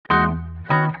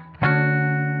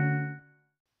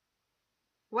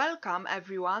Welcome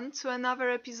everyone to another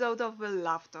episode of the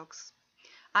Love Talks.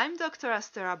 I'm Dr.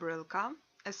 Estera Brylka,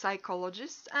 a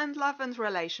psychologist and love and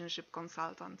relationship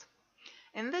consultant.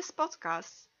 In this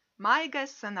podcast, my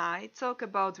guests and I talk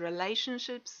about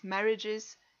relationships,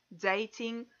 marriages,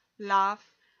 dating, love,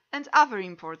 and other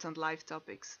important life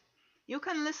topics. You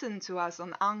can listen to us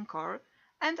on Anchor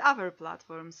and other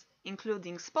platforms,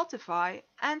 including Spotify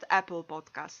and Apple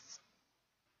Podcasts.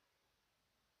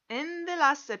 In the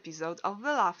last episode of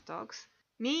the Love Talks,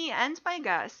 me and my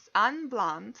guest, Anne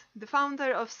Blunt, the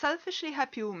founder of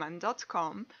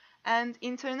selfishlyhappywoman.com and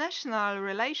international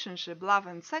relationship love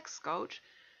and sex coach,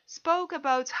 spoke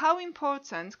about how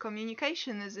important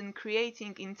communication is in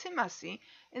creating intimacy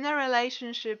in a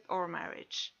relationship or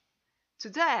marriage.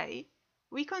 Today,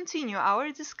 we continue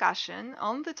our discussion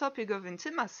on the topic of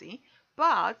intimacy,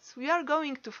 but we are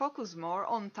going to focus more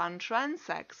on Tantra and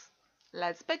sex.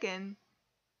 Let's begin.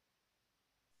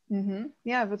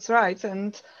 Yeah, that's right.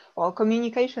 And well,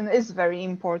 communication is very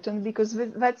important because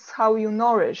that's how you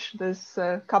nourish this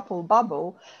couple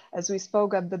bubble, as we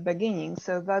spoke at the beginning.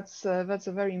 So that's a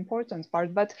very important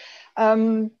part. But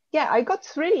yeah, I got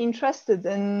really interested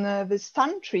in this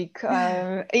tantric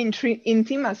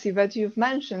intimacy that you've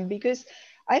mentioned because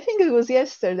I think it was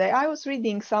yesterday I was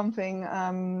reading something,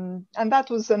 and that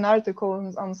was an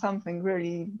article on something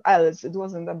really else. It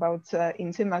wasn't about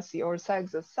intimacy or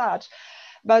sex as such.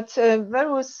 But there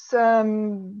was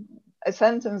a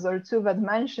sentence or two that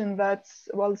mentioned that,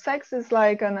 well, sex is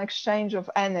like an exchange of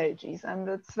energies, and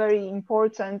it's very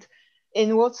important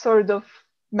in what sort of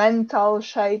mental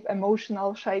shape,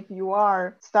 emotional shape you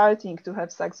are starting to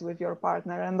have sex with your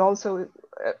partner, and also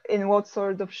in what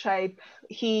sort of shape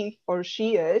he or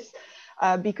she is.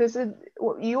 Because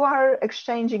you are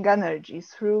exchanging energies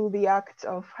through the act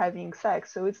of having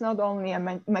sex. So it's not only a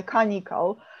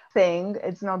mechanical thing,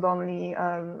 it's not only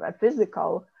a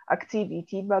physical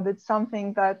activity, but it's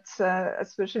something that,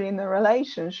 especially in a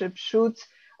relationship, should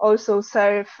also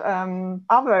serve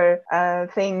other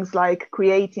things like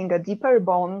creating a deeper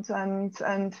bond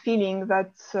and feeling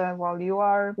that, well, you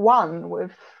are one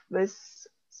with this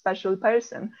special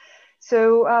person.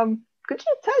 So could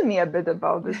you tell me a bit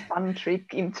about this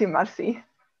tantric intimacy?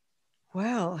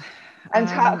 Well, and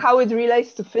how it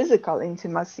relates to physical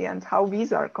intimacy and how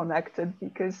these are connected?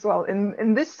 Because, well,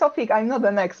 in this topic, I'm not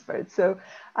an expert, so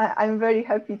I'm very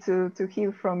happy to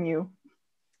hear from you.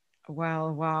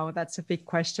 Well, wow, that's a big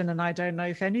question, and I don't know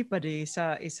if anybody is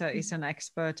an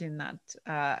expert in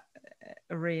that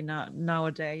arena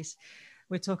nowadays.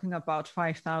 We're talking about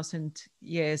 5,000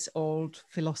 years old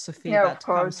philosophy that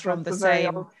comes from the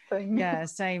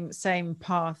same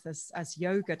path as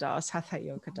yoga does, hatha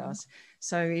yoga does.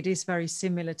 So it is very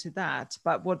similar to that.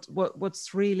 But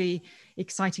what's really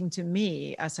exciting to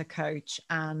me as a coach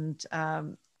and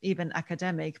even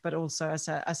academic, but also as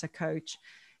a coach,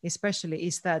 especially,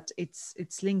 is that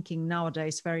it's linking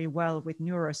nowadays very well with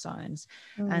neuroscience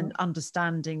and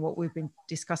understanding what we've been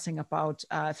discussing about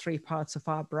three parts of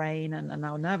our brain and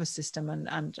our nervous system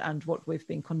and what we've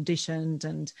been conditioned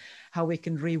and how we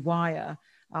can rewire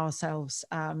ourselves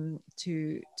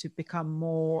to become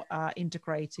more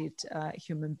integrated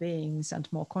human beings and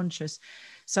more conscious.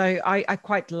 So I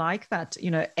quite like that,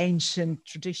 ancient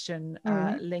tradition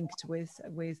linked with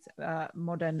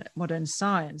modern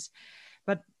science.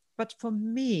 But for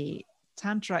me,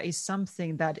 Tantra is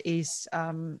something that is,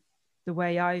 the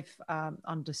way I've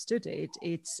understood it,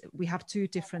 we have two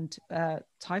different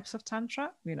types of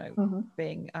Tantra,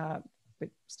 being a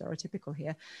bit stereotypical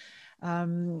here.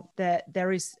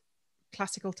 There is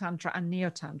classical Tantra and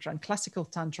Neo-Tantra. And classical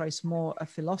Tantra is more a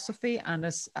philosophy and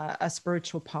a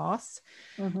spiritual path.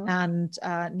 And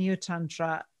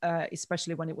Neo-Tantra,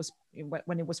 especially when it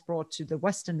was brought to the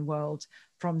Western world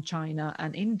from China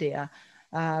and India,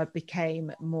 became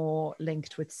more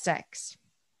linked with sex.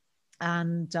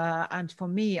 And for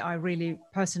me, I really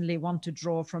personally want to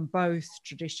draw from both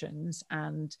traditions,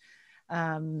 and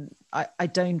I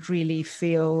don't really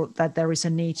feel that there is a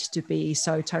need to be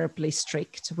so terribly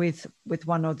strict with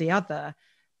one or the other,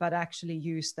 but actually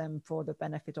use them for the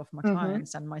benefit of my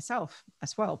clients and myself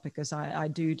as well, because I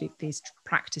do these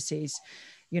practices,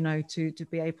 to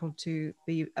be able to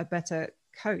be a better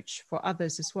coach for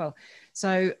others as well.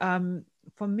 So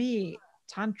for me,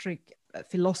 tantric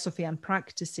philosophy and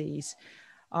practices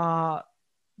are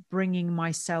bringing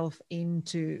myself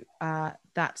into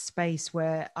that space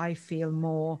where I feel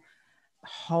more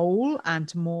whole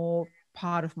and more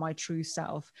part of my true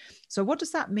self. So what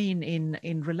does that mean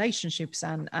in relationships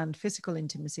and physical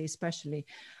intimacy especially?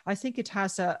 I think it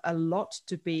has a lot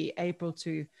to be able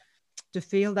to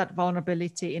feel that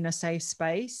vulnerability in a safe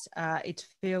space. It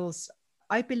feels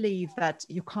I believe that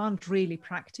you can't really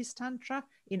practice Tantra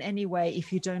in any way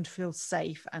if you don't feel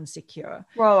safe and secure.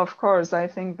 Well, of course, I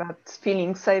think that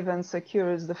feeling safe and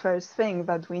secure is the first thing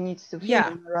that we need to feel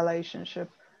in a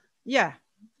relationship. Yeah.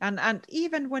 And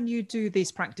even when you do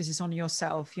these practices on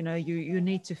yourself, you know, you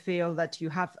need to feel that you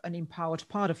have an empowered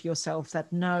part of yourself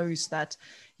that knows that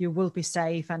you will be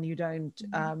safe, and you don't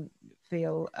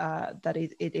feel that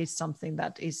it is something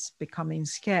that is becoming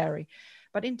scary.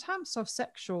 But in terms of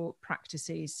sexual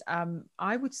practices,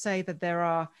 I would say that there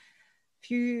are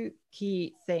few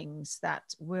key things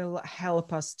that will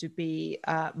help us to be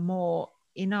more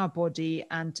in our body,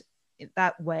 and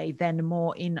that way then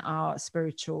more in our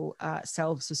spiritual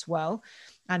selves as well.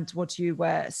 And what you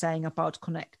were saying about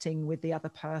connecting with the other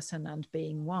person and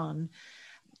being one,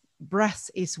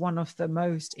 breath is one of the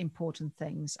most important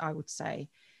things, I would say.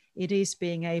 It is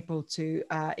being able to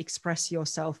express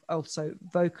yourself also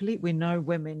vocally. We know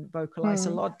women vocalize a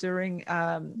lot during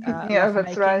yeah,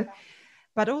 that's right.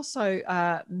 But also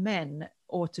men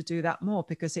ought to do that more,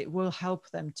 because it will help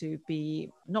them to be,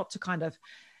 not to kind of,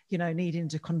 you know, needing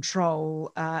to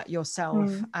control yourself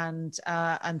and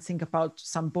think about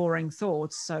some boring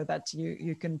thoughts, so that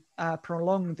you can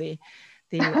prolong the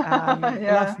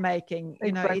love making.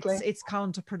 You know, it's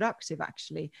counterproductive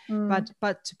actually.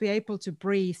 But to be able to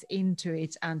breathe into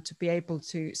it and to be able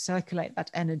to circulate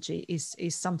that energy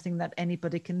is something that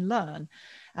anybody can learn.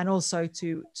 And also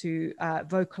to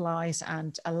vocalize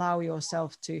and allow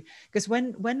yourself to, because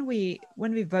when we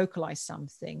vocalize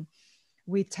something,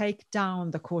 we take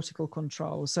down the cortical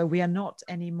control, so we are not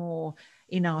anymore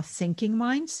in our thinking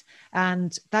minds,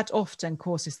 and that often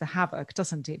causes the havoc,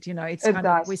 doesn't it? You know, it's kind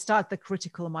of, we start the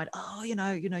critical mind. Oh, you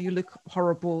know, you look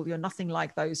horrible, you're nothing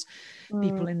like those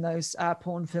people in those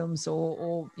porn films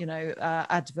or you know,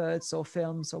 adverts or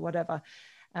films or whatever.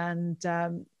 And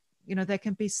you know, there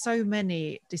can be so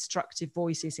many destructive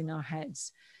voices in our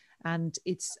heads, and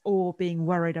it's all being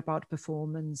worried about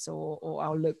performance or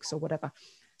our looks or whatever.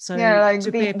 So yeah, like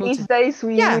these days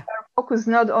we are focused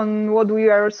not on what we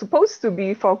are supposed to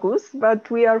be focused, but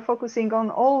we are focusing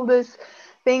on all these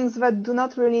things that do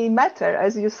not really matter,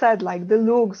 as you said, like the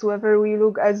looks, whether we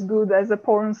look as good as a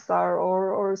porn star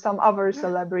or some other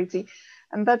celebrity.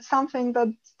 And that's something that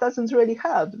doesn't really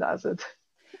help, does it?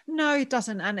 No, it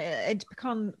doesn't. And it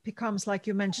becomes, like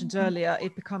you mentioned earlier,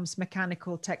 it becomes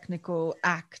mechanical, technical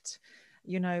act,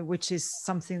 you know, which is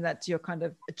something that you're kind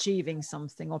of achieving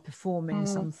something or performing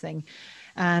something.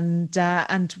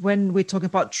 And when we're talking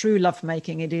about true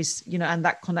lovemaking, it is, you know, and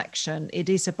that connection, it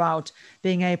is about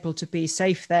being able to be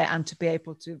safe there and to be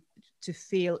able to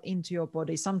feel into your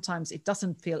body. Sometimes it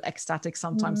doesn't feel ecstatic,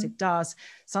 sometimes it does.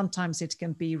 Sometimes it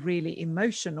can be really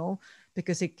emotional,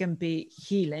 because it can be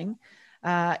healing.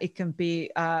 It can be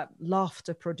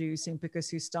laughter producing,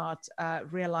 because you start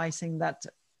realizing that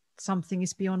something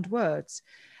is beyond words.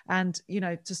 And, you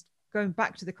know, just going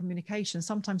back to the communication,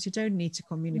 sometimes you don't need to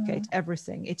communicate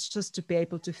everything. It's just to be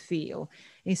able to feel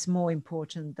is more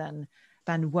important than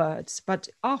words. But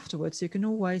afterwards you can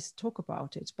always talk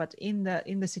about it. But in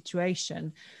the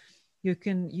situation, you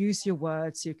can use your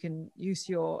words, you can use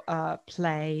your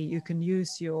play, you can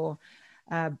use your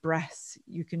breath,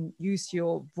 you can use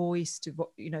your voice to,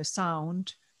 you know,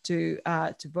 sound to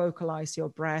vocalize your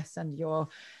breath and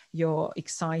your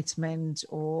excitement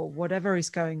or whatever is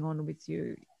going on with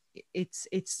you. It's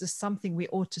just something we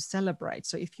ought to celebrate.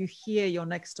 So if you hear your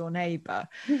next door neighbor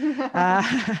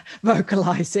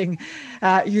vocalizing,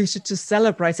 you should just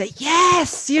celebrate, say,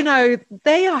 yes, you know,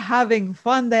 they are having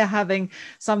fun, they're having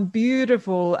some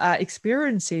beautiful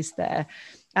experiences there,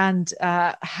 and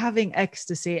having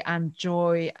ecstasy and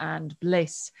joy and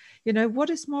bliss. You know, what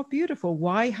is more beautiful?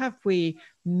 Why have we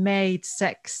made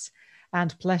sex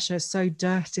and pleasure so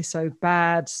dirty, so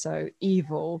bad, so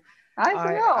evil?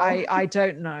 I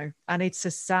don't know. And it's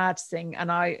a sad thing.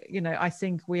 And I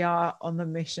think we are on the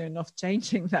mission of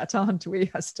changing that, aren't we,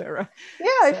 Astura?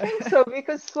 Yeah, I think so,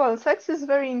 because, well, sex is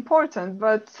very important.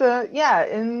 But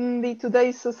in the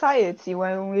today's society,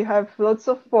 when we have lots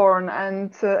of porn,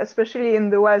 and especially in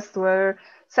the West, where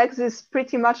sex is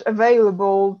pretty much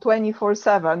available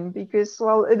 24/7, because,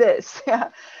 well, it is.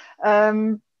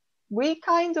 We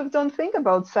kind of don't think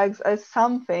about sex as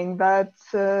something that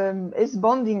is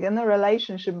bonding in a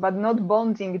relationship, but not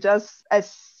bonding just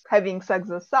as having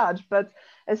sex as such, but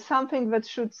as something that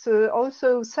should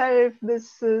also serve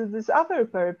this other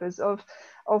purpose of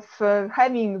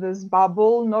having this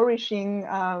bubble, nourishing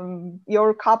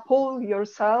your couple,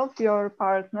 yourself, your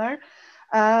partner.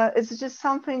 It's just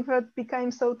something that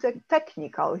became so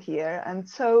technical here and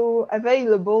so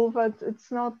available that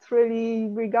it's not really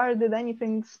regarded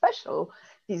anything special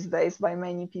these days by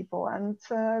many people. And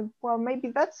well, maybe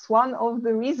that's one of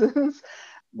the reasons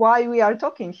why we are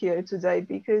talking here today,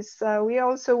 because we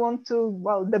also want to,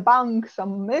 well, debunk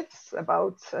some myths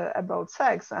about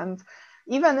sex. And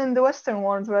even in the Western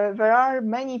world, where there are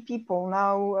many people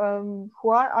now who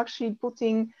are actually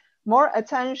putting more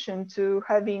attention to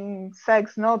having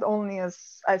sex not only as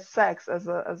sex, as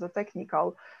a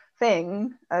technical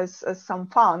thing, as some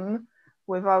fun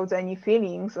without any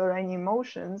feelings or any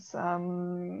emotions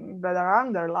that are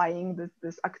underlying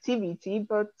this activity,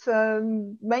 but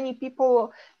many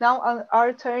people now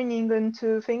are turning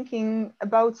into thinking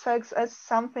about sex as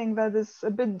something that is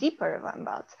a bit deeper than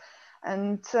that.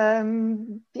 And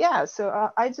yeah,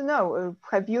 so I don't know,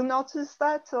 have you noticed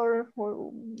that, or?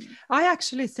 I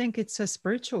actually think it's a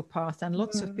spiritual path, and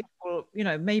lots of people, you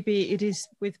know, maybe it is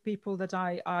with people that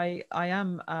I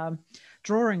am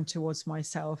drawing towards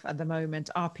myself at the moment,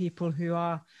 are people who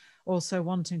are also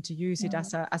wanting to use it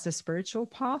as a spiritual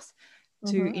path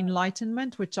to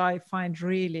enlightenment, which I find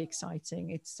really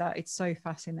exciting. It's so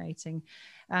fascinating,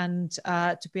 and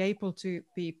to be able to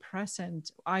be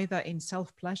present either in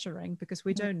self-pleasuring, because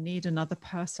we don't need another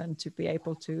person to be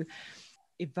able to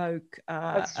evoke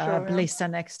bliss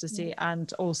and ecstasy,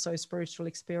 and also spiritual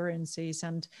experiences,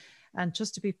 and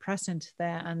just to be present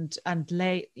there and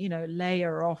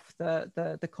layer off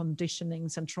the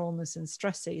conditionings and traumas and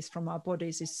stresses from our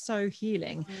bodies is so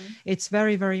healing. It's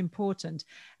very, very important.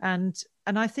 And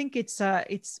I think it's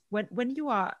when you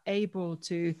are able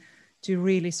to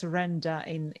really surrender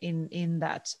in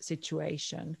that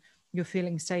situation, you're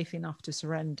feeling safe enough to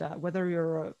surrender, whether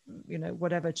you're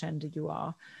whatever gender you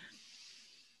are.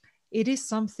 It is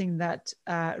something that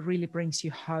really brings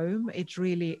you home. It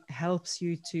really helps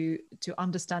you to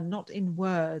understand, not in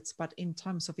words, but in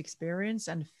terms of experience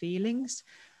and feelings,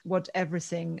 what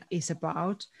everything is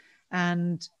about.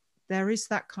 And there is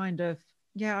that kind of,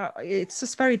 it's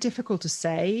just very difficult to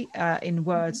say in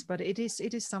words, but it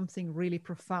is something really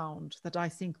profound that I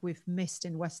think we've missed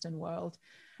in Western world.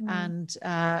 And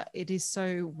it is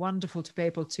so wonderful to be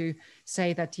able to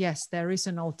say that, yes, there is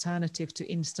an alternative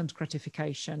to instant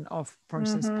gratification of, for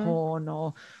instance, porn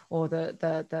or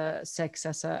the sex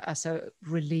as a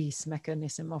release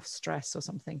mechanism of stress or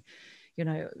something. You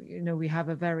know, we have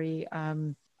a very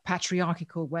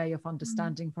patriarchal way of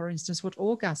understanding, for instance, what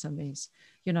orgasm is.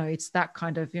 You know, it's that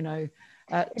kind of, turn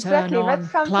on,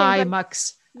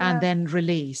 climax, and then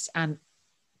release. And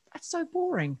that's so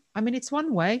boring. I mean, it's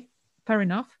one way. Fair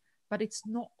enough, but it's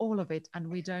not all of it, and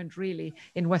we don't really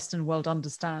in Western world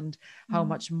understand how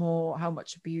much more, how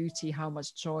much beauty, how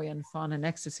much joy and fun and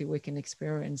ecstasy we can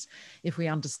experience if we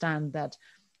understand that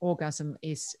orgasm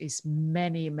is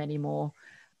many, many more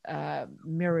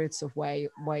myriads of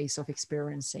ways of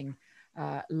experiencing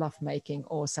lovemaking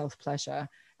or self-pleasure,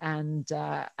 and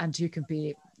you can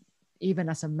be, even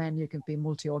as a man, you can be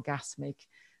multi-orgasmic.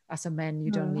 As a man,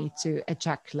 you don't need to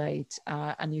ejaculate,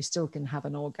 and you still can have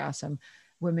an orgasm.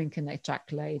 Women can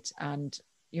ejaculate, and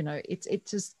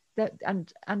it's just that,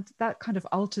 and that kind of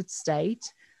altered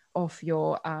state of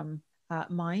your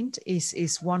mind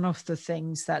is one of the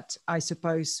things that I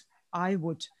suppose I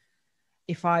would,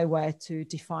 if I were to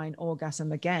define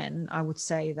orgasm again, I would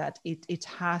say that it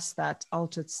has that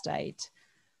altered state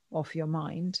of your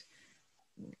mind,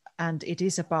 and it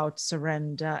is about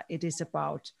surrender. It is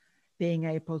about being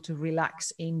able to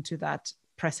relax into that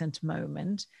present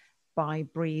moment by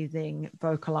breathing,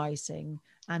 vocalizing,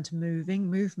 and moving.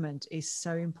 Movement is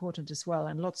so important as well.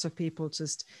 And lots of people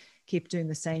just keep doing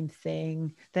the same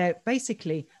thing. They're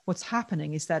basically, what's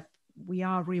happening is that we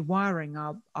are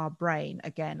rewiring our brain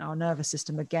again, our nervous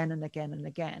system again and again and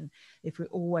again, if we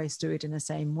always do it in the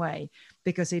same way,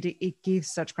 because it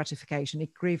gives such gratification.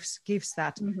 It gives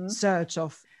that surge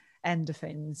of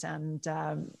endorphins,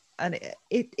 and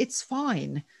it's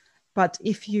fine. But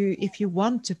if you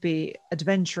want to be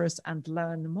adventurous and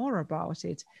learn more about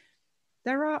it,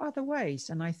 there are other ways.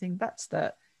 And I think that's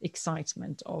the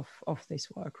excitement of this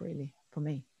work, really, for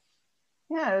me.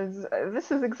 Yeah, this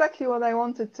is exactly what I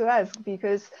wanted to ask,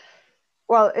 because,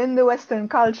 well, in the Western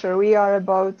culture, we are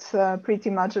about pretty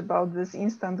much about this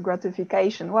instant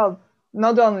gratification. Well,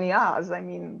 not only us, I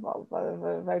mean, well,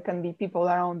 there can be people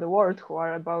around the world who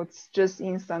are about just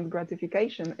instant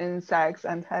gratification in sex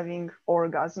and having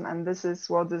orgasm. And this is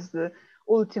what is the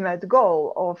ultimate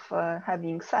goal of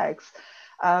having sex.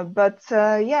 But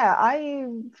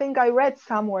I think I read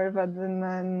somewhere that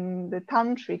in the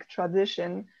tantric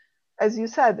tradition, as you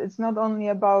said, it's not only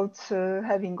about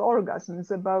having orgasms,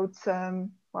 it's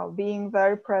about being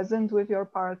very present with your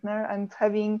partner and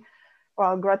having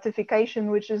well,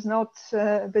 gratification, which is not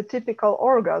the typical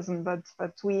orgasm, but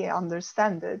we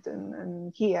understand it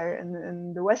in here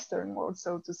in the Western world,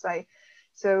 so to say.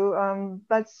 So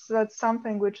that's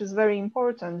something which is very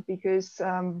important because,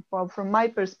 well, from my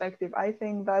perspective, I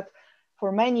think that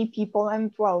for many people,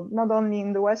 and well, not only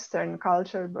in the Western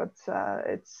culture, but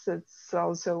it's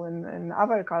also in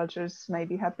other cultures,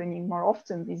 maybe happening more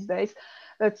often these days,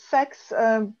 that sex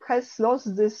has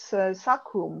lost this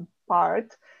sacrum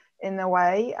part in a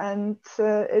way, and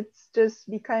it's just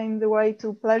became the way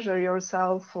to pleasure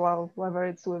yourself, well, whether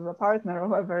it's with a partner or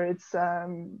whether it's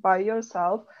by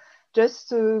yourself, just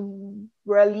to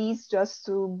release, just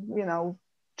to, you know,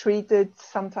 treat it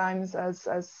sometimes as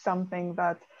something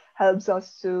that helps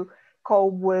us to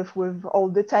cope with all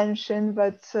the tension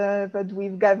that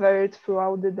we've gathered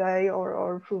throughout the day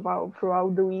or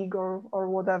throughout the week or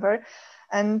whatever.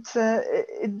 And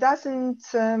it doesn't,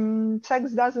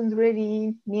 sex doesn't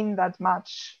really mean that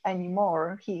much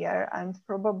anymore here, and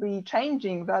probably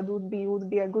changing that would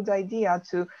be a good idea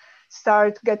to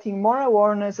start getting more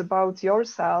awareness about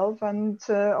yourself and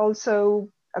also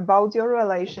about your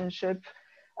relationship,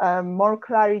 more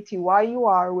clarity why you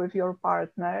are with your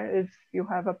partner if you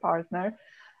have a partner,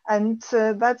 and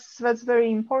that's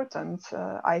very important,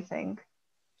 I think.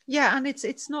 Yeah, and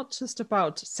it's not just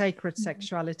about sacred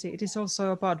sexuality, it is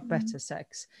also about better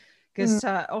sex. Because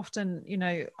often, you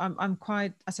know, I'm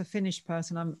quite, as a Finnish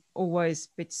person, I'm always a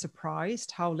bit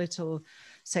surprised how little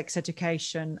sex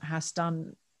education has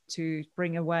done to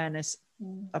bring awareness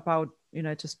about, you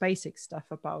know, just basic stuff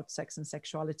about sex and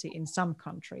sexuality in some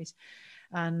countries.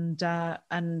 And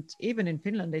even in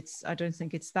Finland, I don't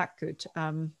think it's that good.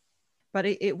 But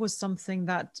it was something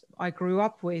that I grew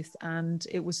up with, and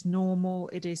it was normal.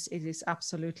 It is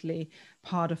absolutely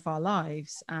part of our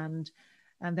lives. And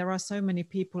there are so many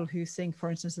people who think, for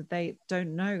instance, that they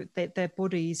don't know that their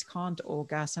bodies can't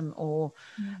orgasm, or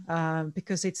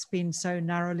because it's been so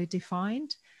narrowly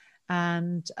defined.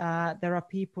 And there are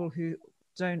people who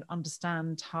don't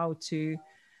understand how to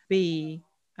be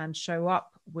and show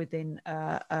up within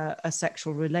a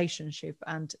sexual relationship.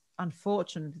 And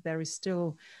unfortunately, there is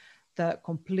still the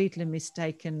completely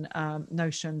mistaken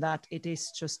notion that it is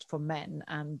just for men,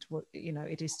 and you know,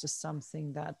 it is just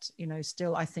something that, you know,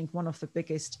 still I think one of the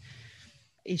biggest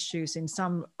issues in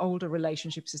some older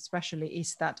relationships especially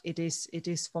is that it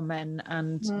is for men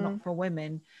and not for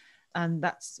women, and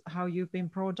that's how you've been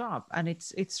brought up. And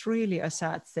it's really a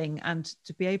sad thing. And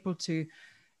to be able to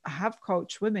have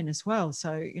coach women as well,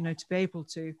 so, you know, to be able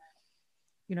to,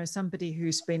 you know, somebody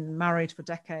who's been married for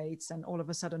decades and all of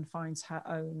a sudden finds her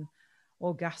own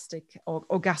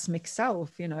orgasmic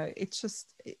self, you know, it's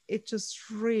just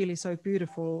really so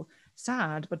beautiful,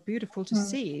 sad but beautiful to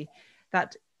see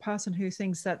that person who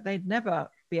thinks that they'd never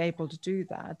be able to do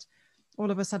that all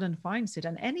of a sudden finds it.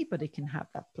 And anybody can have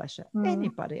that pleasure.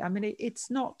 Anybody. I mean, it's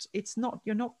not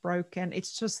you're not broken.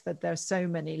 It's just that there's so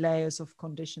many layers of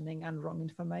conditioning and wrong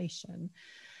information.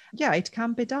 Yeah, it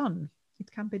can be done.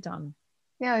 It can be done.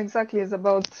 Yeah, exactly. It's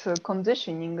about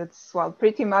conditioning. It's, well,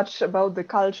 pretty much about the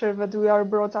culture that we are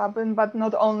brought up in, but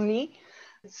not only.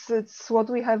 It's what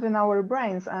we have in our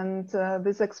brains. And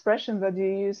this expression that you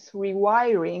use,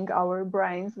 rewiring our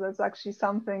brains, that's actually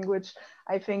something which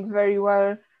I think very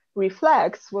well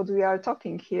reflects what we are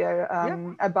talking here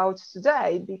about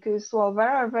today. Because, well, there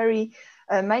are very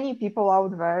many people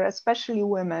out there, especially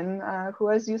women,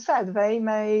 who, as you said, they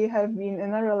may have been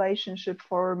in a relationship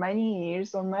for many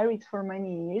years or married for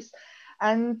many years.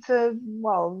 And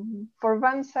well, for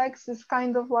them, sex is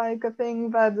kind of like a thing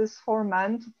that is for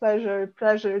men to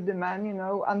pleasure the man, you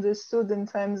know, understood in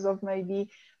terms of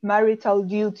maybe marital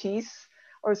duties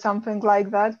or something like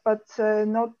that, but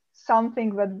not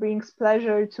something that brings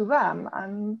pleasure to them.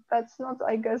 And that's not,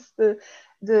 I guess,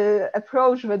 the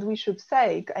approach that we should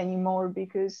take anymore,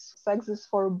 because sex is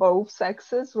for both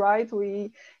sexes, right?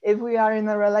 If we are in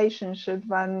a relationship,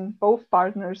 then both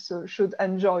partners should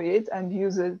enjoy it and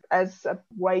use it as a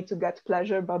way to get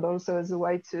pleasure, but also as a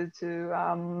way to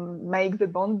make the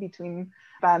bond between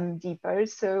them deeper.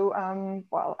 So,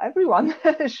 well, everyone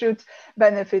should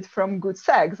benefit from good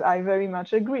sex. I very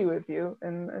much agree with you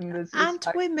in this respect.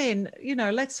 And women, you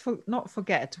know, let's not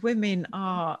forget, women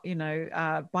are, you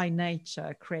know, by nature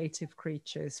creative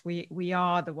creatures. We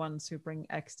are the ones who bring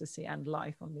ecstasy and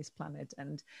life on this planet,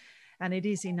 and it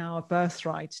is in our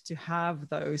birthright to have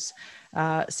those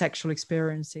sexual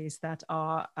experiences that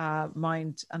are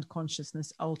mind and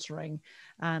consciousness altering,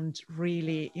 and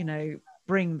really, you know,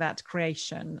 bring that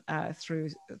creation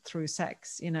through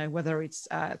sex, you know, whether it's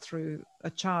through a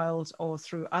child or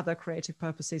through other creative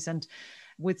purposes. And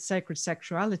with sacred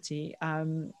sexuality,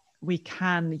 we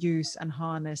can use and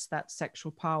harness that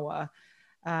sexual power,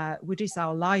 which is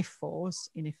our life force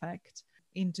in effect,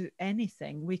 into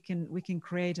anything. We can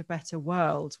create a better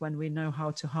world when we know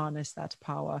how to harness that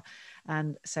power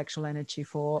and sexual energy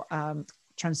for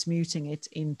transmuting it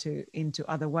into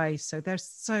other ways. So there's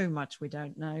so much we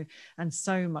don't know, and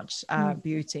so much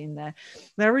beauty in there.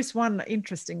 There is one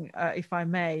interesting, if I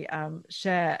may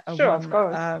share, Sure, of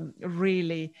course.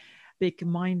 Really big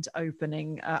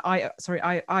mind-opening,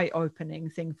 eye-opening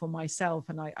thing for myself,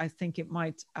 and I think it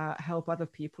might help other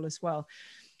people as well,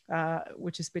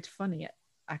 which is a bit funny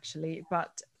actually.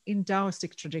 But in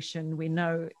Taoistic tradition, we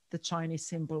know the Chinese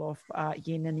symbol of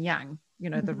yin and yang, you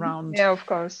know, the round, yeah, of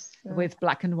course, with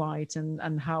black and white,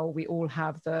 and how we all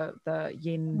have the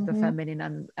yin, the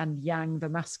feminine, and yang, the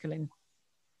masculine.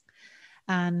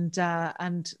 And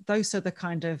those are the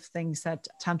kind of things that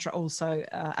Tantra also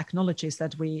acknowledges,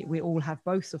 that we all have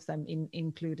both of them,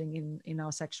 including in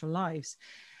our sexual lives.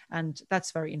 And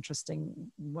that's very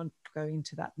interesting. We won't go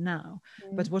into that now.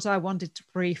 But what I wanted to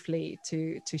briefly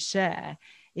to share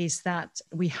is that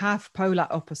we have polar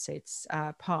opposites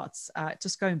parts,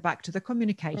 just going back to the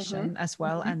communication as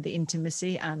well, and the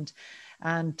intimacy, and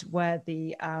where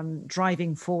the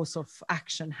driving force of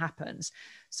action happens.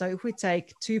 So if we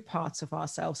take two parts of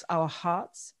ourselves, our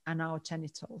hearts and our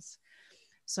genitals.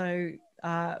 So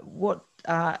what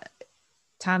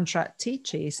Tantra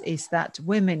teaches is that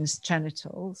women's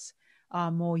genitals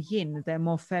are more yin, they're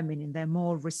more feminine, they're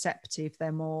more receptive,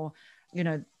 they're more, you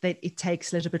know, it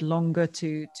takes a little bit longer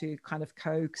to kind of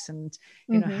coax and,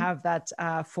 you know, have that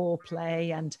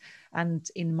foreplay. And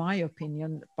in my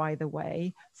opinion, by the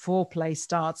way, foreplay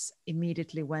starts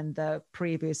immediately when the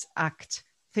previous act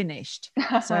finished.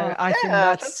 So I think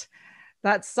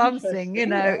that's something, you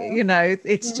know,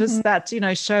 it's just that, you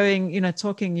know, showing, you know,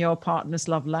 talking your partner's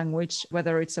love language,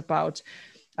 whether it's about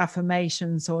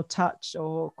affirmations or touch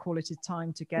or quality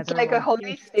time together. It's like a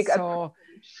holistic approach.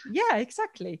 Yeah,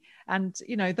 exactly. And,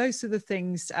 you know, those are the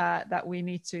things that we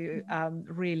need to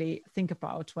really think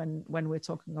about when we're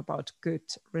talking about good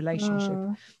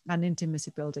relationship and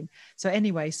intimacy building. So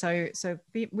anyway, so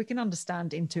we can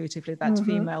understand intuitively that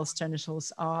females'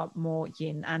 genitals are more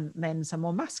yin and men's are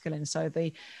more masculine. So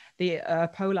the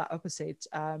polar opposite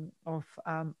of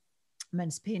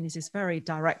men's penis is very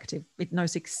directive. It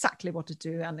knows exactly what to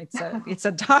do, and it's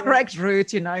a direct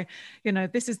route, you know,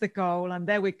 this is the goal, and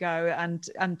there we go.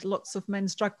 And lots of men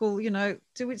struggle, you know,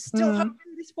 do we still have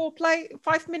this foreplay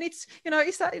 5 minutes, you know,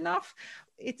 is that enough?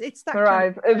 It's that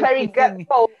right, kind of very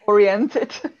goal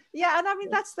oriented. Yeah, and I mean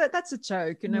that's a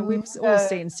joke, you know. We've all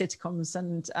seen sitcoms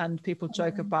and people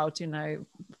joke about, you know,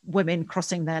 women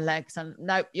crossing their legs and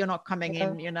no, you're not coming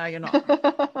in, you know, you're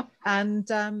not.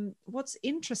 And what's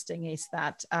interesting is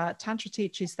that Tantra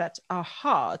teaches that our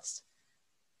hearts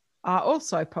are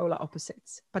also polar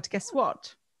opposites. But guess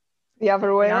what? The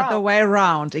other way around. The other way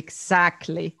around,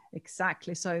 exactly.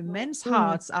 So men's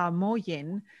hearts are more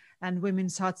yin and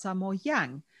women's hearts are more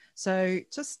yang. So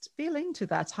just feel into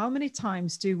that. How many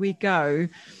times do we go,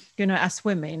 you know, as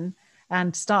women,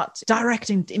 and start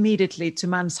directing immediately to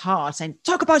man's heart and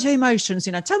talk about your emotions,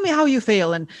 you know, tell me how you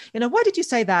feel, and, you know, why did you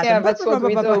say that? Yeah, and that's what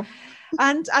we do.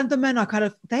 And the men are kind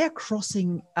of, they are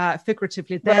crossing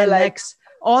figuratively their legs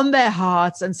on their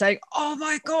hearts and saying, oh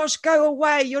my gosh, go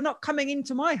away, you're not coming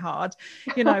into my heart,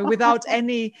 you know, without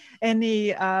any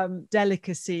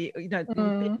delicacy, you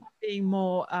know, being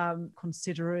more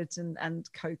considerate and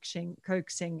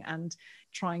coaxing and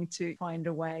trying to find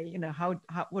a way, you know, how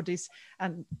what is.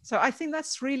 And so I think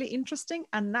that's really interesting,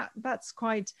 and that's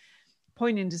quite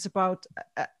poignant. Is about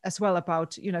as well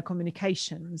about, you know,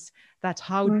 communications, that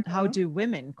how do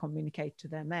women communicate to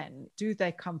their men? Do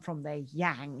they come from their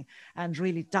yang and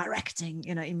really directing,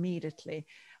 you know, immediately,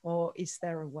 or is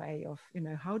there a way of, you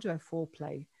know, how do I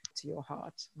foreplay to your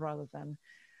heart rather than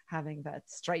having that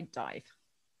straight dive?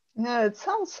 Yeah, it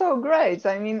sounds so great.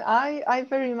 I mean, I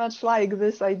very much like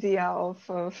this idea of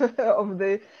of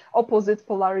the opposite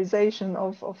polarization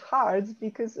of hearts,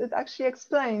 because it actually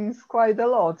explains quite a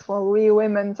lot. Well, we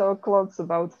women talk lots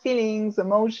about feelings,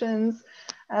 emotions,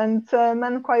 and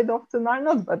men quite often are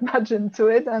not that much into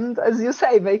it. And as you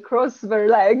say, they cross their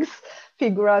legs,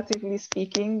 figuratively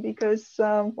speaking, because,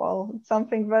 well, it's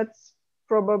something that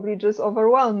probably just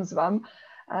overwhelms them.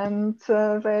 And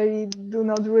they do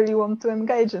not really want to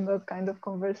engage in that kind of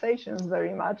conversations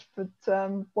very much. But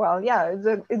well, yeah,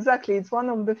 exactly. It's one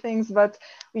of the things that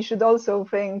we should also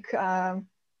think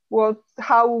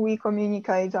how we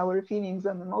communicate our feelings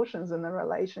and emotions in a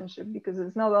relationship, because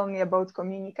it's not only about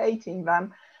communicating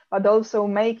them, but also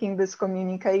making this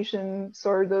communication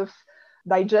sort of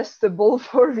digestible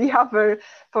for the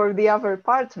other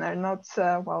partner, not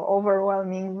well,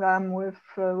 overwhelming them with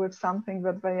something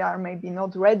that they are maybe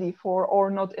not ready for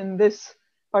or not in this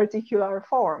particular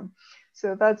form.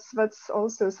 So that's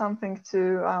also something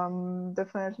to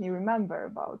definitely remember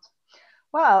about.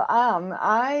 Well,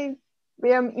 I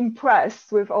am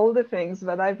impressed with all the things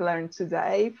that I've learned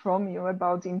today from you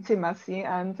about intimacy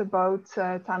and about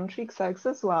tantric sex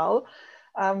as well.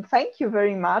 Thank you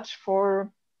very much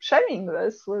for sharing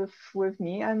this with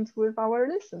me and with our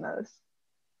listeners.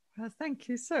 Well, thank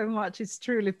you so much. It's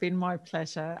truly been my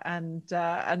pleasure, and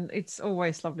it's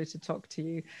always lovely to talk to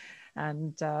you.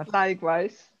 And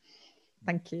likewise.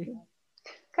 Thank you.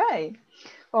 Okay.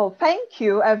 Well, thank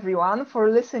you everyone for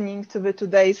listening to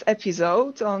today's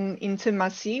episode on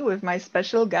intimacy with my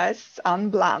special guests,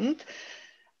 Anne Blunt.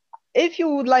 If you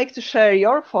would like to share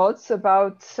your thoughts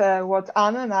about what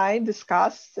Anne and I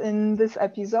discussed in this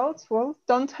episode, well,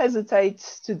 don't hesitate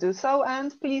to do so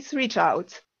and please reach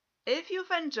out. If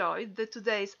you've enjoyed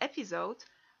today's episode,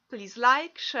 please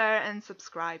like, share and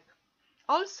subscribe.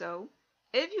 Also,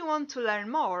 if you want to learn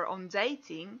more on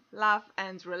dating, love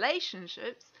and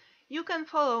relationships, you can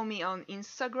follow me on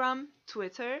Instagram,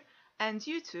 Twitter and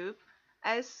YouTube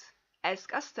as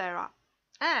Ask Astera,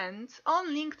 and on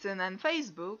LinkedIn and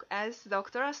Facebook as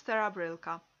Dr. Astera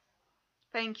Brilka.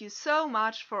 Thank you so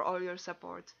much for all your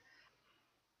support.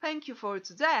 Thank you for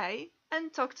today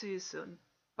and talk to you soon.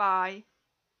 Bye.